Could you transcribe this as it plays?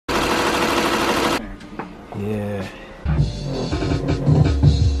Yeah.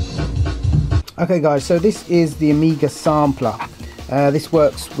 Okay guys, so this is the Amiga sampler. This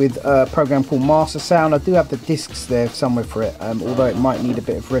works with a program called Master Sound. I do have the discs there somewhere for it, although it might need a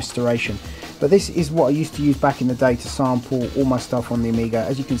bit of restoration. But this is what I used to use back in the day to sample all my stuff on the Amiga.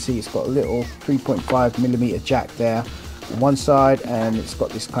 As you can see, it's got a little 3.5mm jack there on one side, and it's got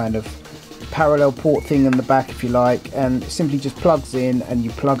this kind of parallel port thing in the back, if you like, and it simply just plugs in, and you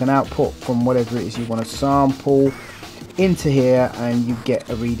plug an output from whatever it is you want to sample into here, and you get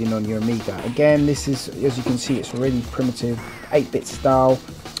a reading on your Amiga. Again, this is, as you can see, it's really primitive 8-bit style,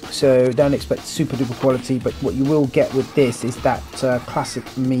 so don't expect super duper quality, but what you will get with this is that classic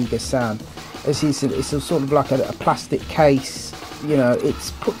Amiga sound. As you see, it's a sort of like a plastic case, you know,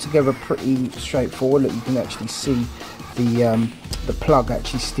 it's put together pretty straightforward. Look, you can actually see the plug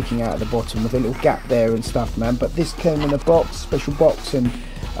actually sticking out at the bottom with a little gap there and stuff, man. But this came in a box, special box, and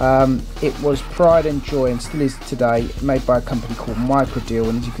it was pride and joy, and still is today, made by a company called Microdeal.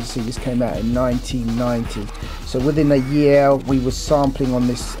 And as you can see, this came out in 1990, so within a year we were sampling on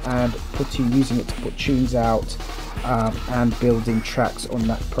this and using it to put tunes out and building tracks on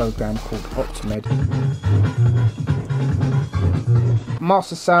that program called Optimed.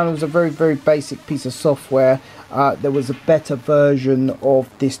 Master Sound was a very basic piece of software. There was a better version of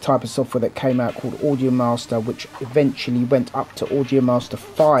this type of software that came out called Audio Master, which eventually went up to Audio Master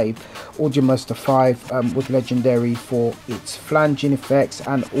 5. Audio Master 5 was legendary for its flanging effects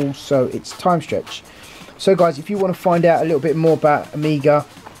and also its time stretch. So guys, if you want to find out a little bit more about Amiga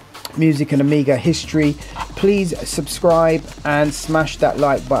music and Amiga history, please subscribe and smash that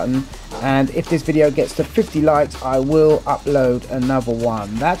like button. And if this video gets to 50 likes, I will upload another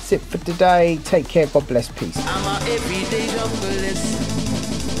one. That's it for today. Take care. God bless. Peace.